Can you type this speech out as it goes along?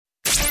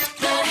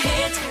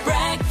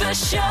The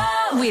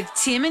Show with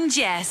Tim and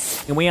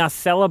Jess. And we are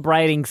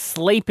celebrating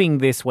sleeping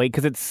this week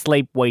because it's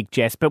Sleep Week,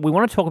 Jess. But we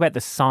want to talk about the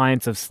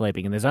science of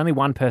sleeping. And there's only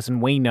one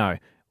person we know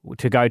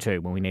to go to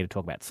when we need to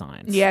talk about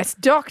science. Yes,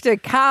 Dr.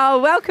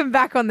 Karl, welcome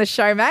back on the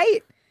show,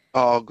 mate.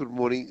 Oh, good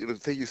morning.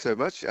 Thank you so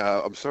much.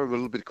 I'm sorry I'm a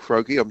little bit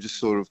croaky. I'm just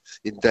sort of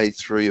in day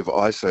 3 of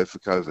ISO for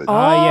COVID.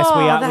 Oh, yes,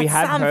 we are. that's We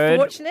have heard.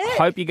 unfortunate.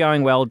 Hope you're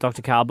going well,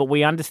 Dr. Karl. But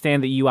we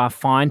understand that you are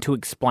fine to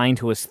explain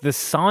to us the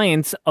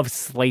science of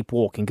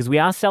sleepwalking because we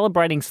are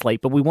celebrating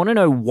sleep, but we want to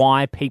know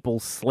why people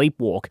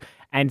sleepwalk.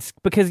 And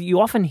because you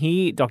often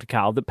hear, Dr.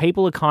 Karl, that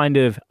people are kind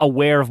of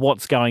aware of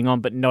what's going on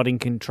but not in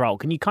control.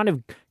 Can you kind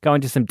of go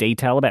into some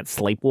detail about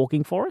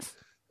sleepwalking for us?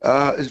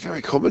 It's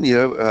very common,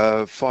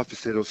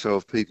 5% or so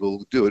of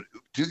people do it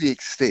to the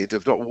extent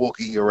of not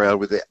walking around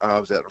with their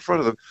arms out in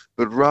front of them,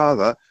 but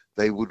rather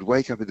they would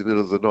wake up in the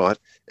middle of the night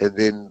and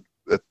then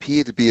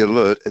appear to be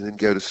alert and then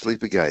go to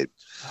sleep again.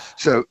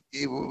 So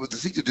the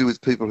thing to do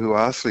with people who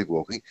are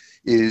sleepwalking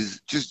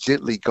is just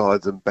gently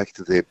guide them back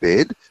to their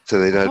bed so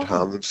they don't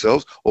harm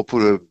themselves, or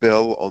put a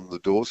bell on the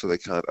door so they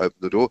can't open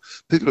the door.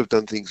 People have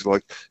done things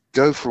like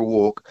go for a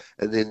walk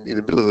and then in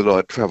the middle of the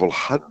night travel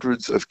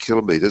hundreds of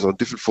kilometres on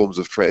different forms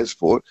of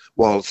transport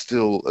while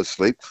still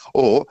asleep,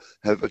 or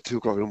have at 2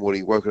 o'clock in the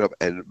morning woken up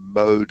and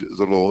mowed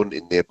the lawn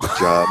in their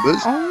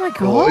pyjamas. Oh,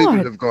 my Or even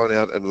God. have gone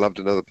out and loved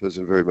another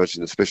person very much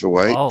in a special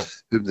way,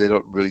 whom they're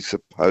not really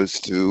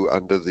supposed to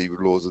under the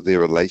laws of their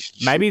relationship.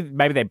 Maybe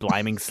they're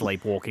blaming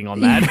sleepwalking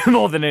on that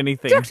more than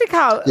anything. Dr.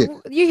 Karl,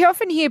 you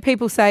often hear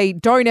people say,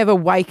 don't ever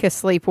wake a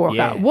sleepwalker.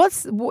 Yeah.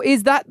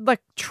 Is that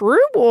like true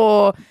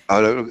or?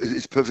 Oh, no,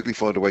 it's perfectly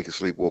fine to wake a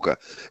sleepwalker.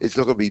 It's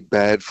not going to be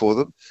bad for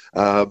them.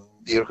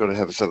 You're not going to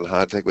have a sudden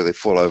heart attack where they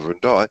fall over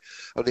and die.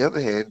 On the other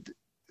hand,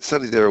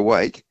 suddenly they're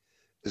awake,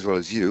 as well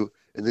as you,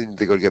 and then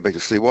they've got to go back to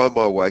sleep. Why am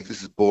I awake?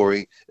 This is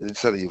boring. And then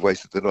suddenly you've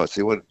wasted the night.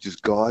 So you want to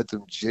just guide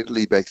them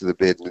gently back to the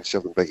bed and then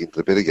shove them back into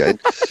the bed again.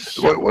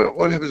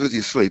 What happens with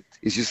your sleep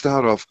is you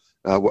start off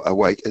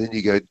awake and then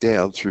you go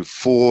down through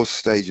 4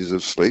 stages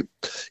of sleep.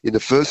 In the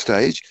first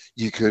stage,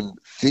 you can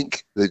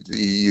think that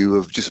you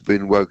have just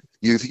been woke.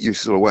 You think you're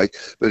still awake,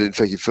 but in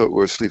fact you felt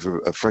were asleep for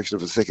a fraction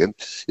of a second.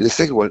 In the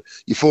second one,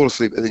 you fall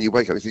asleep and then you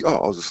wake up and you think,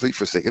 oh, I was asleep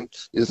for a second.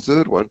 In the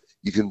third one,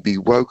 you can be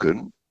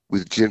woken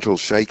with gentle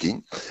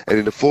shaking. And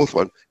in the fourth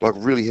one, like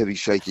really heavy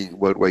shaking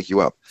won't wake you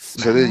up.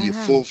 So then your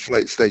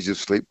 4th stage of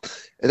sleep.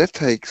 And that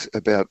takes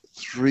about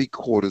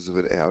 3/4 of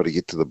an hour to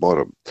get to the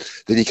bottom.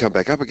 Then you come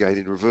back up again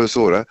in reverse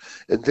order.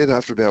 And then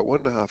after about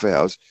 1.5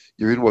 hours,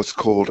 you're in what's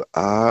called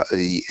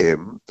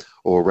REM,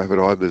 or rapid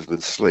eye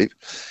movement sleep.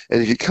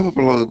 And if you come up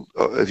along,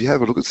 if you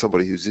have a look at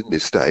somebody who's in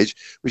this stage,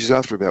 which is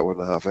after about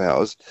 1.5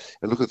 hours,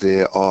 and look at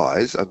their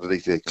eyes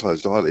underneath their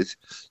closed eyelids,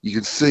 you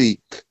can see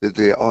that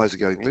their eyes are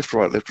going left,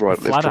 right, left,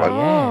 right, left, Flutter,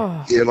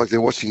 right. Yeah, like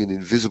they're watching an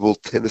invisible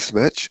tennis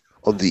match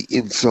on the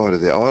inside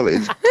of their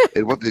eyelids.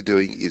 And what they're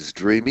doing is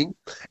dreaming,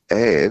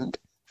 and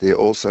they're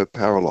also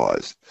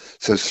paralyzed.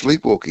 So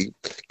sleepwalking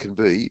can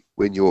be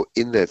when you're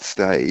in that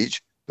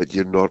stage, but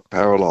you're not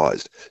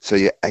paralyzed. So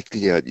you're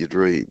acting out your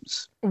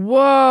dreams.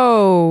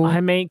 Whoa.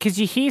 I mean, because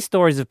you hear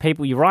stories of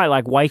people, you're right,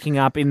 like waking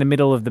up in the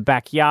middle of the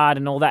backyard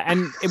and all that.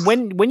 And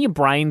when your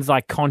brain's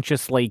like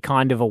consciously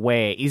kind of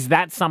aware, is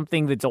that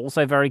something that's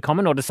also very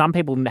common? Or do some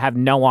people have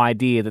no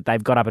idea that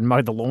they've got up and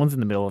mowed the lawns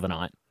in the middle of the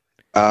night?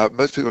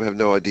 Most people have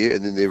no idea,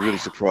 and then they're really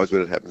surprised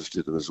when it happens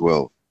to them as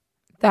well.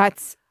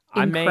 That's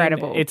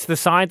incredible. I mean, it's the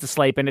science of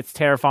sleep and it's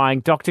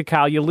terrifying. Dr.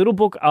 Karl, your little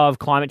book of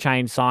climate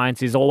change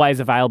science is always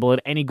available at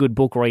any good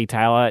book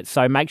retailer,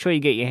 so make sure you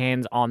get your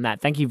hands on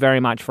that. Thank you very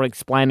much for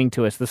explaining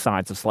to us the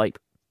science of sleep.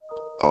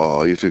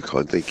 Oh, you're too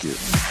kind. Thank you.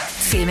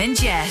 Tim and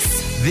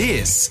Jess.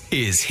 This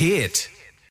is Hit.